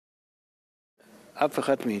אף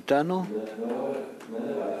אחד מאיתנו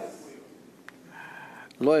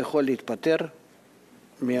לא יכול להתפטר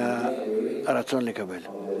מהרצון לקבל.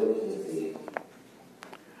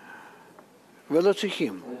 ולא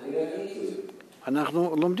צריכים.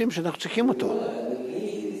 אנחנו לומדים שאנחנו צריכים אותו.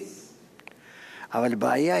 אבל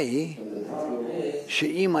הבעיה היא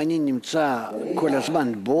שאם אני נמצא כל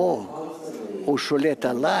הזמן בו, הוא שולט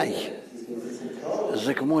עליי,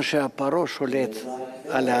 זה כמו שהפרעה שולט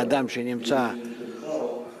על האדם שנמצא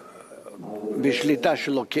בשליטה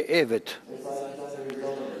שלו כעבד.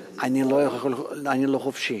 אני לא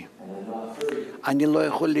חופשי. אני לא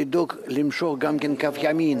יכול לדאוג למשוך גם כן כף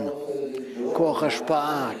ימין, כוח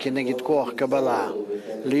השפעה כנגד כוח קבלה,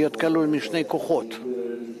 להיות כלול משני כוחות.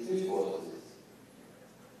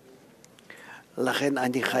 לכן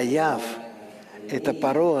אני חייב את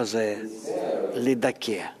הפרעה הזה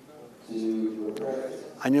לדכא.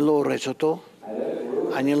 אני לא הורס אותו,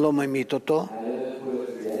 אני לא ממית אותו,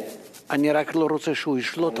 אני רק לא רוצה שהוא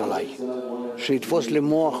ישלוט עליי, שיתפוס לי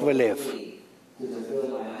מוח ולב.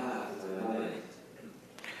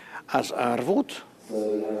 אז הערבות,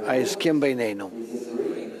 ההסכם בינינו,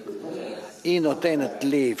 היא נותנת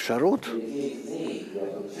לי אפשרות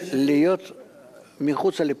להיות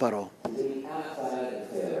מחוץ לפרעה.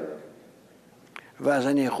 ואז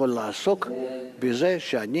אני יכול לעסוק בזה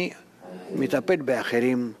שאני מטפל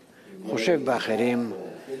באחרים, חושב באחרים,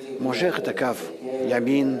 מושך את הקו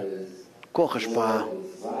ימין, כוח השפעה,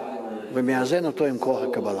 ומאזן אותו עם כוח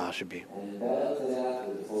הקבלה שבי.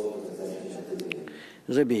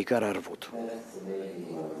 זה בעיקר הערבות.